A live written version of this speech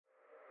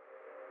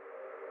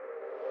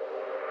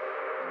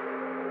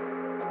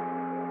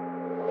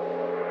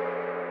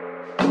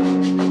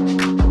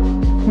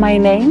My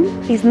name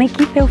is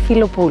Niki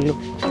Theofilopoulou.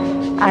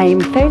 I am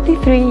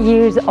 33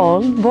 years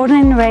old, born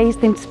and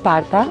raised in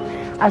Sparta,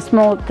 a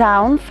small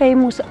town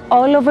famous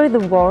all over the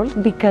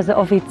world because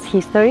of its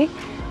history,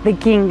 the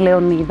King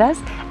Leonidas,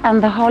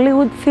 and the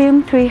Hollywood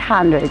film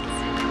 300.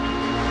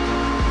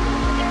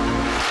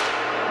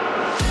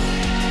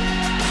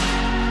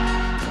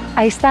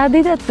 I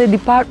studied at the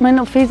Department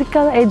of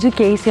Physical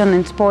Education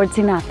and Sports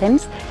in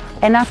Athens,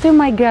 and after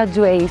my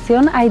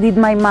graduation I did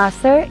my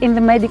master in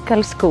the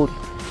medical school.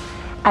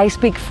 I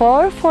speak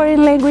 4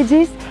 foreign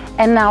languages,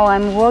 and now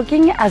I'm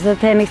working as a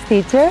tennis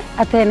teacher,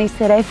 a tennis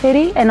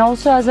referee, and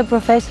also as a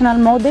professional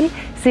model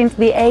since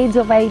the age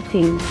of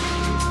 18.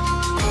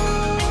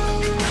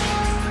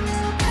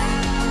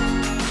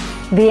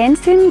 The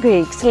ancient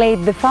Greeks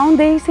laid the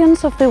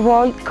foundations of the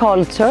world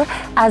culture,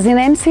 as in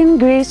ancient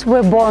Greece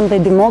were born the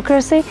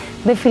democracy,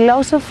 the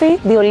philosophy,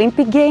 the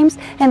Olympic Games,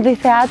 and the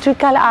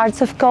theatrical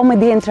arts of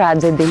comedy and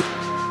tragedy.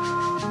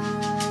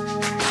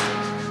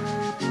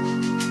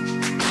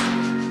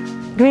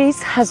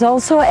 Greece has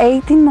also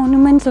 18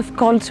 monuments of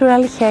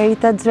cultural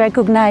heritage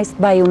recognized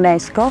by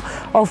UNESCO,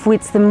 of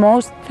which the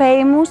most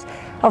famous,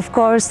 of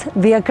course,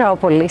 the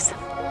Acropolis.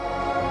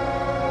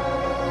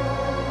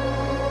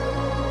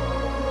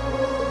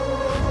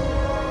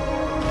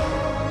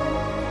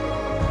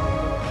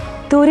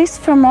 Tourists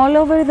from all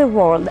over the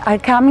world are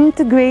coming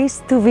to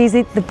Greece to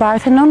visit the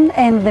Parthenon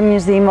and the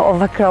Museum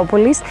of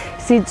Acropolis,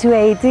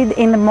 situated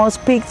in the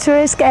most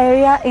picturesque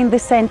area in the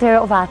center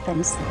of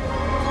Athens.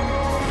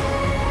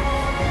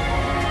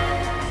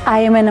 I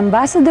am an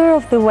ambassador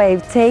of the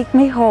wave Take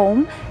Me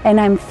Home, and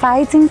I'm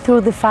fighting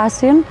through the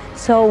fashion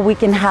so we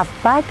can have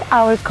back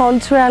our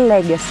cultural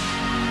legacy.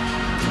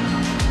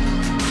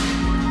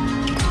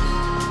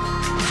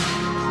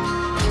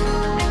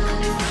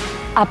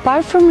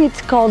 Apart from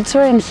its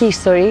culture and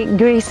history,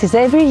 Greece is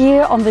every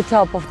year on the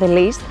top of the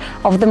list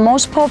of the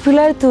most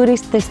popular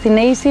tourist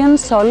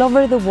destinations all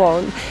over the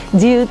world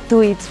due to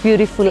its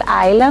beautiful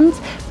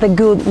islands, the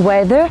good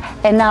weather,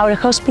 and our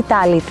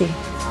hospitality.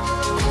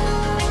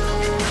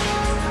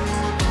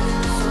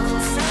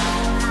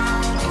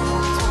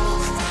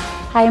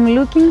 I am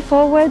looking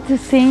forward to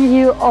seeing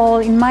you all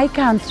in my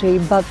country,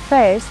 but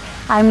first,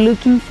 I'm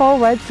looking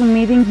forward to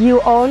meeting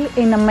you all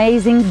in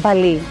amazing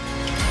Bali.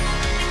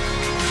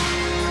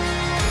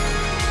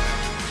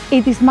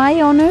 It is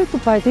my honor to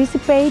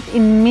participate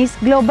in Miss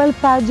Global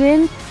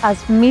pageant as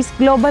Miss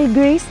Global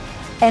Greece,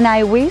 and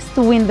I wish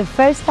to win the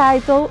first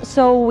title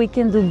so we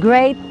can do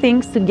great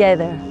things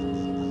together.